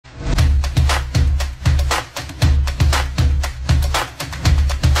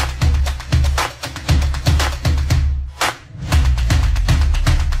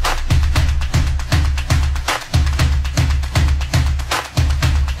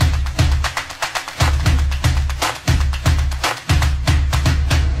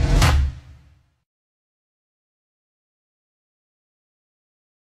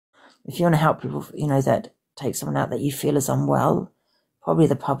if you want to help people, you know, that take someone out that you feel is unwell, probably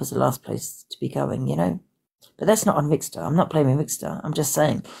the pub is the last place to be going, you know. But that's not on Victor. I'm not blaming Victor. I'm just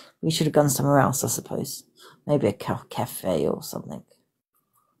saying we should have gone somewhere else, I suppose. Maybe a cafe or something.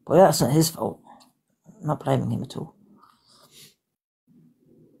 But that's not his fault. I'm not blaming him at all.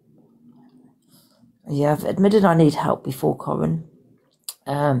 Yeah, I've admitted I need help before, Corinne.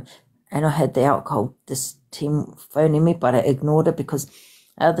 And I had the alcohol, this team phoning me, but I ignored it because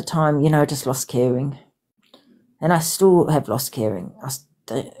at the time, you know, I just lost caring. And I still have lost caring.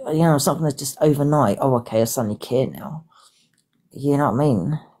 You know, something that's just overnight. Oh, okay, I suddenly care now. You know what I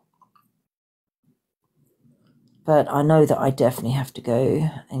mean? But I know that I definitely have to go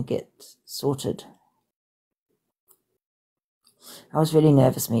and get sorted. I was really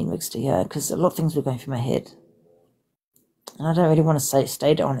nervous meeting Rickster, yeah, because a lot of things were going through my head. And I don't really want to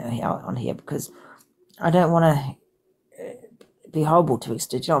stay on here because I don't want to be horrible to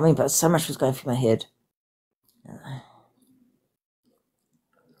Rickster, do you know what I mean? But so much was going through my head.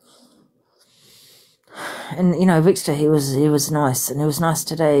 And, you know, Rickster, he was nice, and it was nice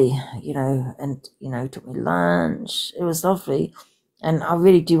today, you know, and, you know, took me lunch. It was lovely. And I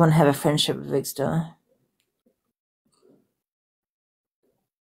really do want to have a friendship with Rickster.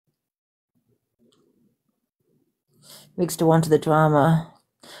 Rickster wanted the drama.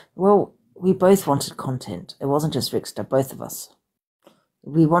 Well, we both wanted content. It wasn't just Rickster, both of us.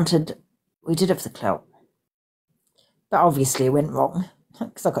 We did it for the clout. But obviously it went wrong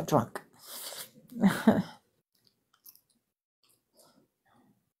because I got drunk.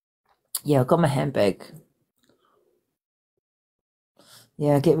 Yeah, I got my handbag.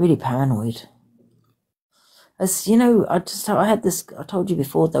 Yeah, I get really paranoid. As you know, I had this, I told you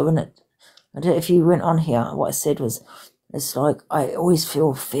before though, isn't it? I don't know if you went on here, what I said was, it's like, I always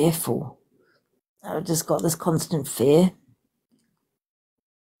feel fearful. I just got this constant fear.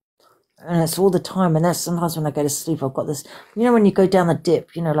 And it's all the time, and that's sometimes when I go to sleep, I've got this, you know, when you go down the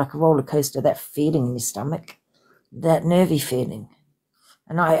dip, you know, like a roller coaster, that feeling in your stomach, that nervy feeling.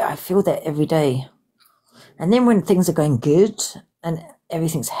 And I feel that every day. And then when things are going good and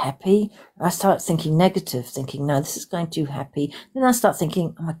everything's happy, I start thinking negative, thinking, no, this is going too happy. Then I start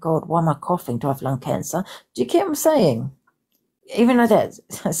thinking, oh my God, why am I coughing? Do I have lung cancer? Do you get what I'm saying? Even though that's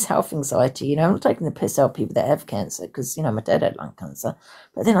self-anxiety, you know, I'm not taking the piss out of people that have cancer because, you know, my dad had lung cancer.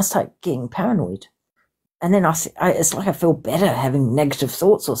 But then I start getting paranoid. And then it's like I feel better having negative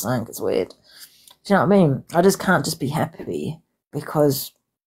thoughts or something. It's weird. Do you know what I mean? I just can't just be happy because,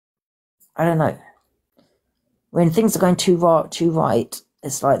 I don't know. When things are going too right,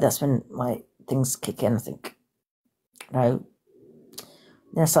 it's like that's when my things kick in, I think. You know,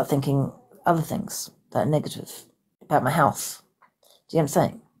 then I start thinking other things that are negative about my health. Do you know what I'm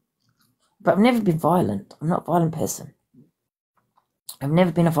saying? But I've never been violent. I'm not a violent person. I've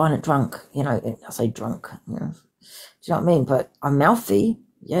never been a violent drunk. You know, I say drunk. You know. Do you know what I mean? But I'm mouthy.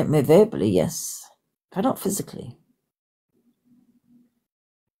 Yeah, verbally, yes. But not physically.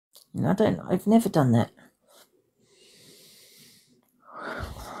 You know, I've never done that.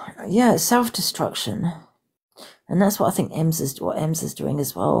 Yeah, self-destruction. And that's what I think Ems is doing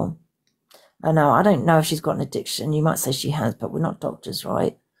as well. I know, I don't know if she's got an addiction. You might say she has, but we're not doctors,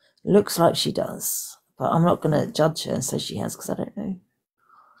 right? Looks like she does. But I'm not going to judge her and say she has because I don't know.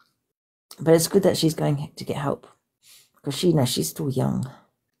 But it's good that she's going to get help. Because she's still young.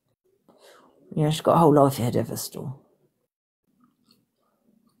 You know, she's got a whole life ahead of her still.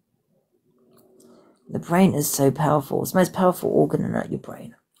 The brain is so powerful. It's the most powerful organ in your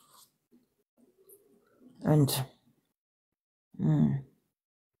brain. And,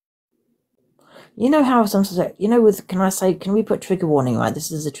 you know how sometimes, you know, can we put trigger warning, right? This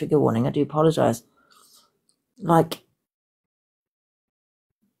is a trigger warning. I do apologize. Like,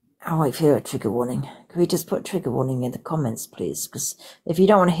 I'll wait for a trigger warning. Can we just put trigger warning in the comments, please? Because if you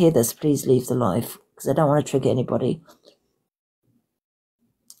don't want to hear this, please leave the live. Because I don't want to trigger anybody.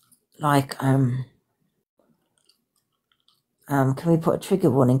 Like, can we put a trigger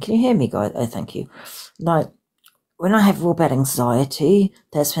warning? Can you hear me, guys? Oh, thank you. Like, when I have real bad anxiety,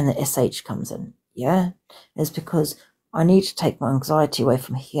 that's when the SH comes in, yeah? It's because I need to take my anxiety away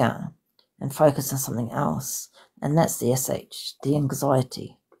from here and focus on something else. And that's the SH, the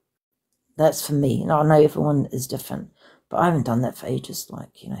anxiety. That's for me. And I know everyone is different, but I haven't done that for ages,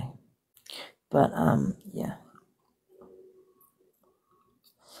 like, you know. But, yeah.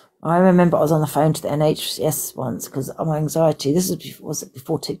 I remember I was on the phone to the NHS once because my anxiety, was it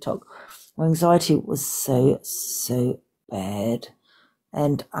before TikTok? My anxiety was so bad.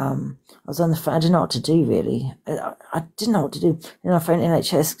 And I was on the phone, I didn't know what to do really. I didn't know what to do. I phoned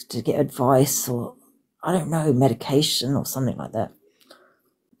NHS to get advice or, I don't know, medication or something like that.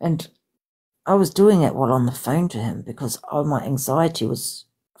 And I was doing it while on the phone to him because my anxiety was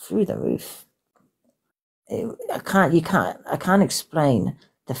through the roof. I can't explain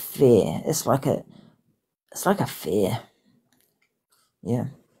the fear. It's like a fear. Yeah.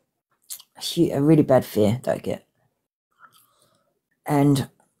 A really bad fear that I get. And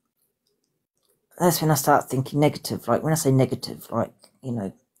that's when I start thinking negative. Like when I say negative, like,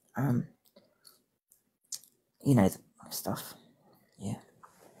 stuff. Yeah.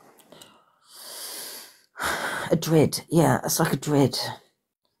 A dread. Yeah, it's like a dread.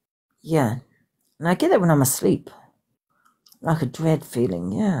 Yeah. And I get that when I'm asleep. Like a dread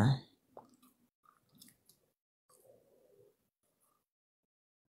feeling, yeah.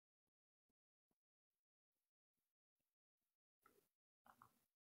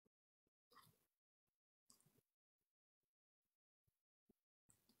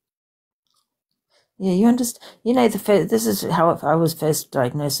 Yeah, you understand. This is how I was first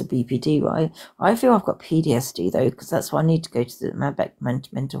diagnosed with BPD, right? I feel I've got PTSD though, because that's why I need to go to the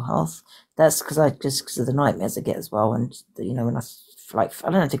mental health. That's because of the nightmares I get as well, and when I I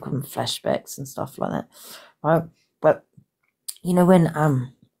don't know if they call them flashbacks and stuff like that, right? But when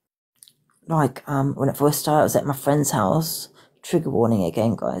it first started, I was at my friend's house. Trigger warning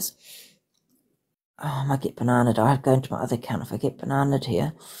again, guys. I might get bananaed. I have to go into my other account if I get bananaed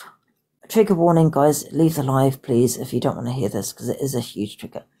here. Trigger warning, guys. Leave the live, please, if you don't want to hear this, because it is a huge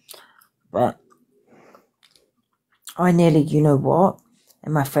trigger. But I nearly,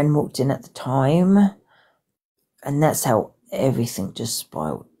 and my friend walked in at the time, and that's how everything just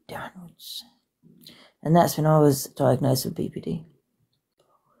spiraled downwards. And that's when I was diagnosed with BPD.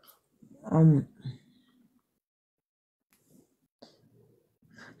 And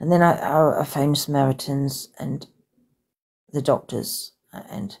then I phoned Samaritans and the doctors,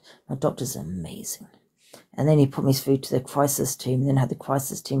 and my doctor's amazing. And then he put me through to the crisis team, then had the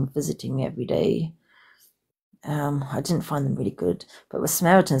crisis team visiting me every day. I didn't find them really good, but the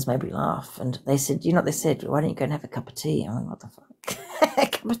Samaritans made me laugh, and they said, they said, why don't you go and have a cup of tea? I went, what the fuck? A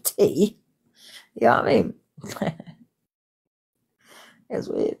cup of tea? You know what I mean? It was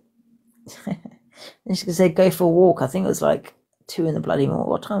weird. And she said, go for a walk. I think it was like 2 in the bloody morning.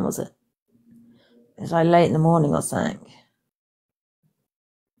 What time was it? It was like late in the morning or something.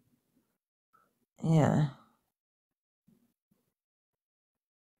 Yeah.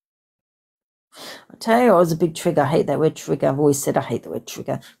 I tell you, I was a big trigger. I hate that word trigger. I've always said I hate the word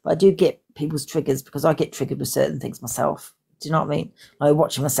trigger, but I do get people's triggers because I get triggered with certain things myself. Do you know what I mean? Like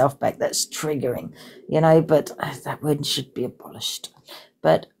watching myself back, that's triggering, but that word should be abolished.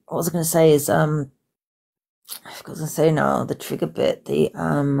 But what I was going to say is, I forgot to say now, the trigger bit,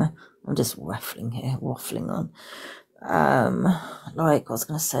 I'm just waffling on. Like I was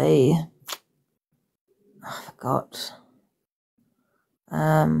going to say, I forgot.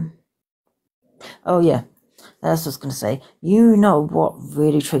 Oh yeah, that's what I was going to say. What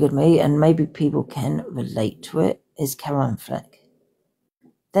really triggered me, and maybe people can relate to it, is Caroline Fleck.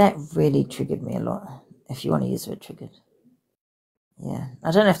 That really triggered me a lot, if you want to use the word triggered. Yeah, I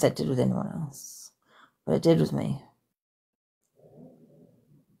don't know if that did with anyone else, but it did with me.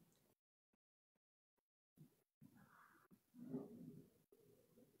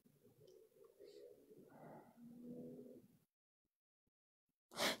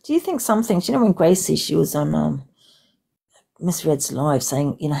 Do you think some things, when Gracie, she was on Miss Red's live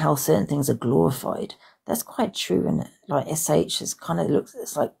saying, how certain things are glorified. That's quite true, isn't it? Like SH is kind of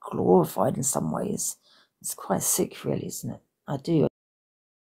it's like glorified in some ways. It's quite sick, really, isn't it? I do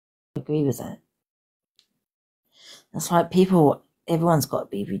agree with that. It's like everyone's got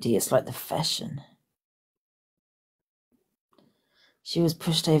BPD. It's like the fashion. She was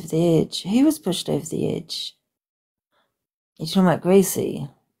pushed over the edge. Who was pushed over the edge? You're talking about Gracie?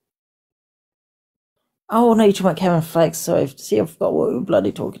 Oh, no, you're talking about Karen Flex. Sorry. See, I forgot what we were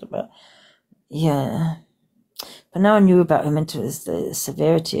bloody talking about. Yeah. But now I knew about the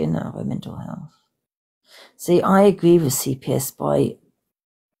severity of her mental health. See, I agree with CPS by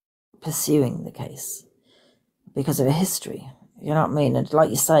pursuing the case because of a history. You know what I mean? And like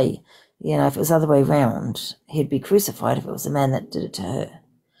you say, if it was the other way around, he'd be crucified if it was the man that did it to her.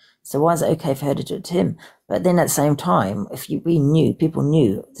 So why is it okay for her to do it to him? But then at the same time, if people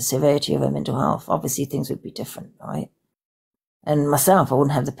knew the severity of her mental health, obviously things would be different, right? And myself, I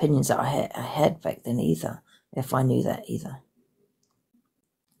wouldn't have the opinions that I had back then either, if I knew that either.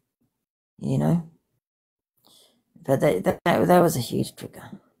 But that was a huge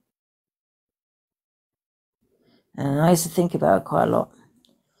trigger. And I used to think about it quite a lot.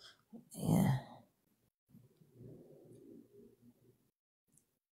 Yeah.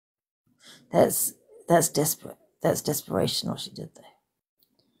 That's desperate. That's desperation what she did there.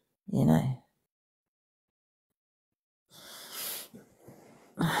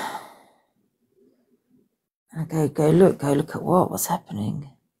 And go look at what's happening.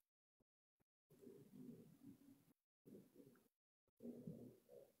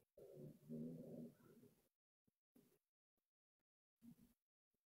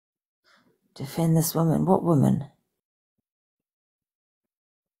 Defend this woman. What woman?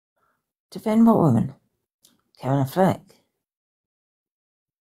 Defend what woman? Caroline Fleck.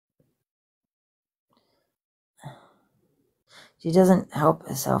 She doesn't help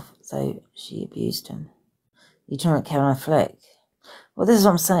herself, so she abused him. You're talking about Caroline Fleck. Well, this is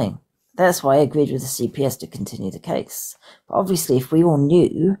what I'm saying. That's why I agreed with the CPS to continue the case. But obviously, if we all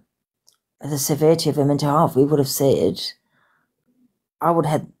knew the severity of her mental health, we would have said, I would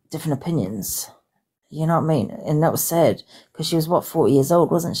have had different opinions. You know what I mean? And that was sad, because she was, 40 years old,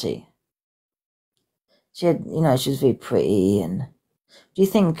 wasn't she? She had, she was very pretty, and do you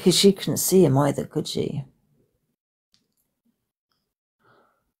think, because she couldn't see him either, could she?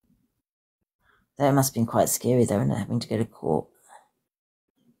 That must have been quite scary, though, not having to go to court.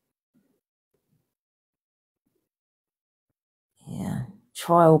 Yeah.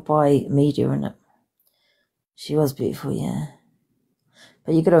 Trial by media, innit? She was beautiful, yeah.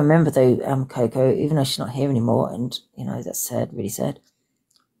 But you got to remember, though, Coco, even though she's not here anymore, and, that's sad, really sad,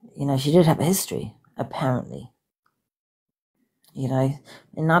 she did have a history, apparently.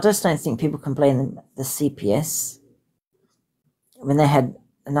 And I just don't think people can blame the CPS when they had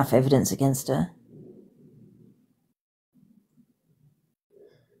enough evidence against her.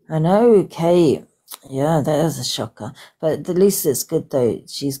 I know, okay, yeah, that is a shocker. But at least it's good, though,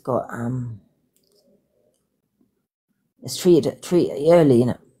 she's got, it's treated early,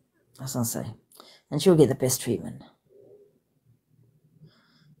 that's what I say. And she'll get the best treatment.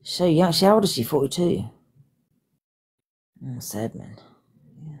 So young, how old is she, 42? Sad, man.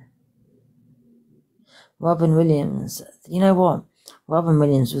 Yeah. Robin Williams, you know what? Robin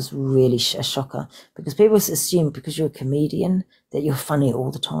Williams was really a shocker, because people assume because you're a comedian that you're funny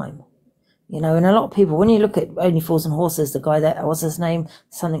all the time. And a lot of people, when you look at Only Fools and Horses, the guy that, what's his name?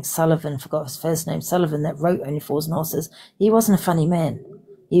 Something Sullivan, forgot his first name, Sullivan, that wrote Only Fools and Horses, he wasn't a funny man.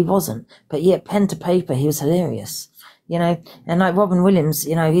 He wasn't. But yet, pen to paper, he was hilarious. And like Robin Williams,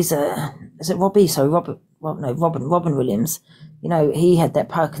 he's is it Robbie? Sorry, Robin Williams, he had that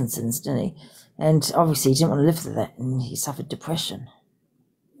Parkinson's, didn't he? And obviously he didn't want to live with that, and he suffered depression.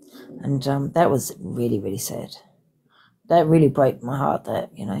 And that was really, really sad. That really broke my heart,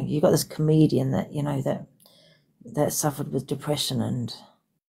 that, you got this comedian that, that suffered with depression, and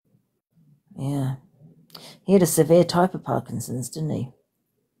yeah. He had a severe type of Parkinson's, didn't he?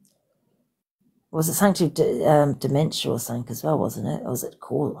 Was it something to dementia or something as well, wasn't it? Or was it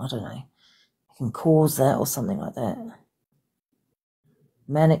called, I don't know. It can cause that or something like that.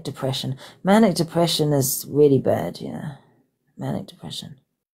 Manic depression. Manic depression is really bad, yeah. Manic depression.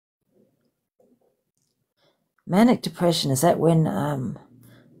 Manic depression, is that when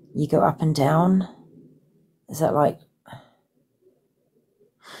you go up and down? Is that like...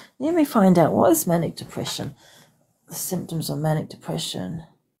 Let me find out, what is manic depression? The symptoms of manic depression.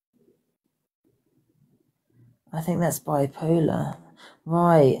 I think that's bipolar.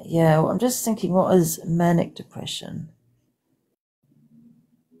 Right, yeah. Well, I'm just thinking, what is manic depression?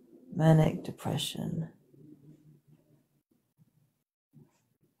 Manic depression.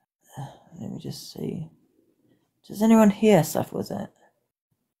 Let me just see. Does anyone here suffer with that?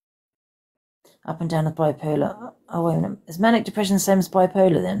 Up and down with bipolar. Oh, wait a minute. Is manic depression the same as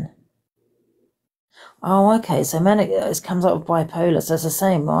bipolar then? Oh, okay. So manic comes up with bipolar, so it's the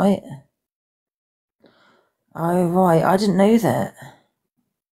same, right? Oh, right. I didn't know that.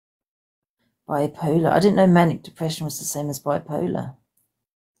 Bipolar. I didn't know manic depression was the same as bipolar.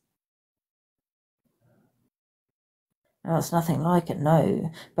 No, it's nothing like it,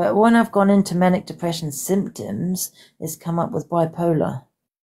 no. But when I've gone into manic depression symptoms, it's come up with bipolar.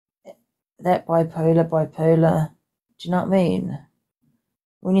 That bipolar. Do you know what I mean?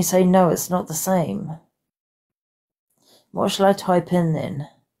 When you say no, it's not the same. What shall I type in then?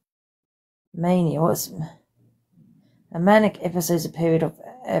 Mania. What's... A manic episode is a period of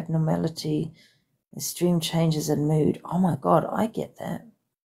abnormality, extreme changes in mood. Oh my God, I get that.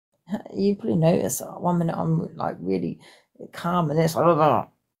 You probably notice 1 minute I'm like really calm, and then it's like, oh.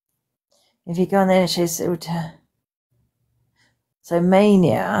 If you go on there and shows it, so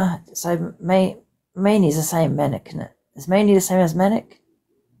mania. So mania is the same manic, isn't it? Is mania the same as manic?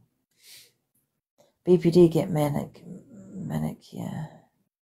 BPD get manic, yeah.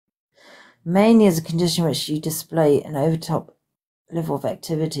 Mania is a condition in which you display an overtop level of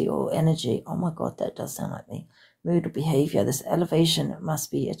activity or energy. Oh my God, that does sound like me. Mood or behavior. This elevation must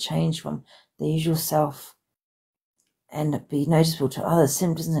be a change from the usual self and be noticeable to others.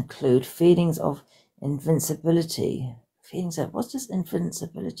 Symptoms include feelings of invincibility. Feelings of, what does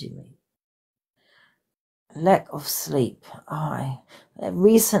invincibility mean? Lack of sleep.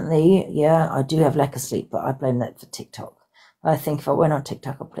 Recently, yeah, I do have lack of sleep, but I blame that for TikTok. I think if I went on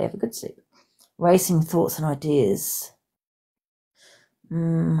TikTok, I'd probably have a good sleep. Racing thoughts and ideas.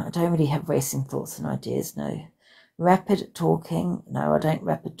 I don't really have racing thoughts and ideas, no. Rapid talking. No, I don't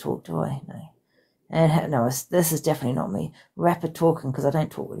rapid talk, do I? No. And no, this is definitely not me. Rapid talking, because I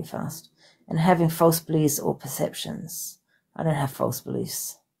don't talk really fast. And having false beliefs or perceptions. I don't have false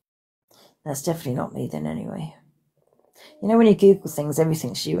beliefs. That's definitely not me then anyway. You know, when you Google things,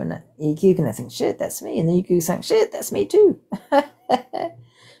 everything's you, and you Google and think, shit, that's me. And then you Google something, shit, that's me too.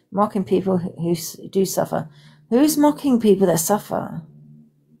 Mocking people who do suffer. Who's mocking people that suffer?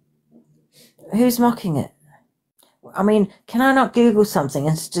 Who's mocking it? I mean, can I not Google something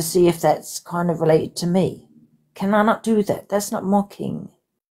and to see if that's kind of related to me? Can I not do that? That's not mocking.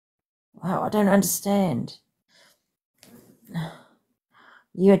 Wow, I don't understand.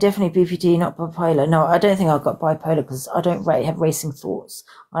 You're definitely BPD, not bipolar. No, I don't think I've got bipolar because I don't have racing thoughts.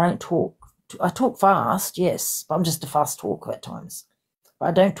 I don't talk. I talk fast, yes, but I'm just a fast talker at times. But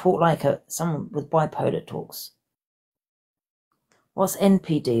I don't talk like someone with bipolar talks. What's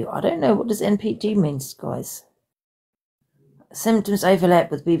NPD? I don't know. What does NPD means, guys? Symptoms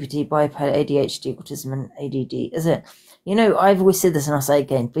overlap with BPD, bipolar, ADHD, autism, and ADD. Is it? You know, I've always said this, and I'll say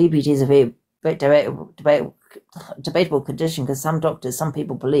again, BPD is a very debatable condition because some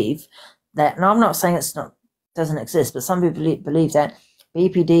people believe that, and I'm not saying doesn't exist, but some people believe that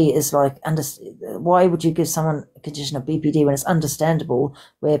BPD is like, why would you give someone a condition of BPD when it's understandable,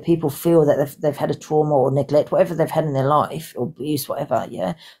 where people feel that they've had a trauma or neglect, whatever they've had in their life, or abuse, whatever,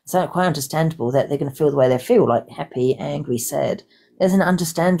 yeah? It's not quite understandable that they're going to feel the way they feel, like happy, angry, sad. Isn't it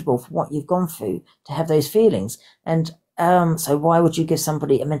understandable for what you've gone through to have those feelings? And so why would you give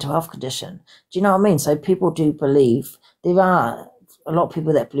somebody a mental health condition? Do you know what I mean? So people do believe, there are a lot of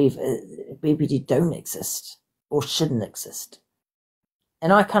people that believe BPD don't exist or shouldn't exist.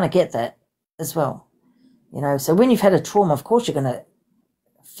 And I kind of get that as well. You know, so when you've had a trauma, of course you're going to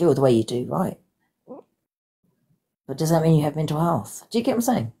feel the way you do, right? But does that mean you have mental health? Do you get what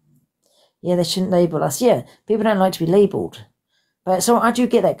I'm saying? Yeah, they shouldn't label us. Yeah, people don't like to be labelled. But so I do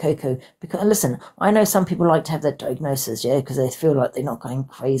get that, Coco. Because listen, I know some people like to have that diagnosis, yeah, because they feel like they're not going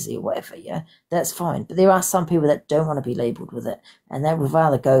crazy or whatever, yeah. That's fine. But there are some people that don't want to be labelled with it, and they would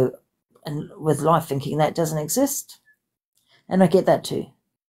rather go and with life thinking that doesn't exist. And I get that too.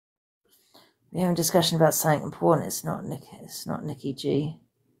 We're having a discussion about something important. It's not Nikki G.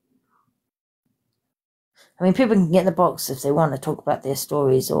 I mean, people can get in the box if they want to talk about their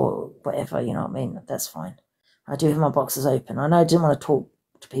stories or whatever, you know what I mean? That's fine. I do have my boxes open. I know I didn't want to talk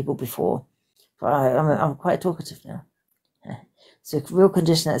to people before, but I'm quite talkative now. So a real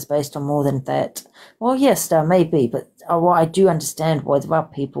condition that is based on more than that. Well, yes, there may be, but what I do understand why there are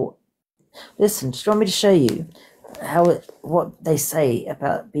people. Listen, do you want me to show you what they say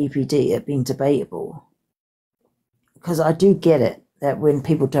about BPD at being debatable? Because I do get it, that when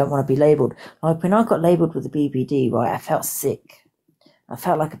people don't want to be labelled. Like when I got labelled with the BPD, right, I felt sick. I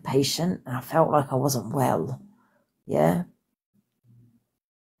felt like a patient, and I felt like I wasn't well. Yeah?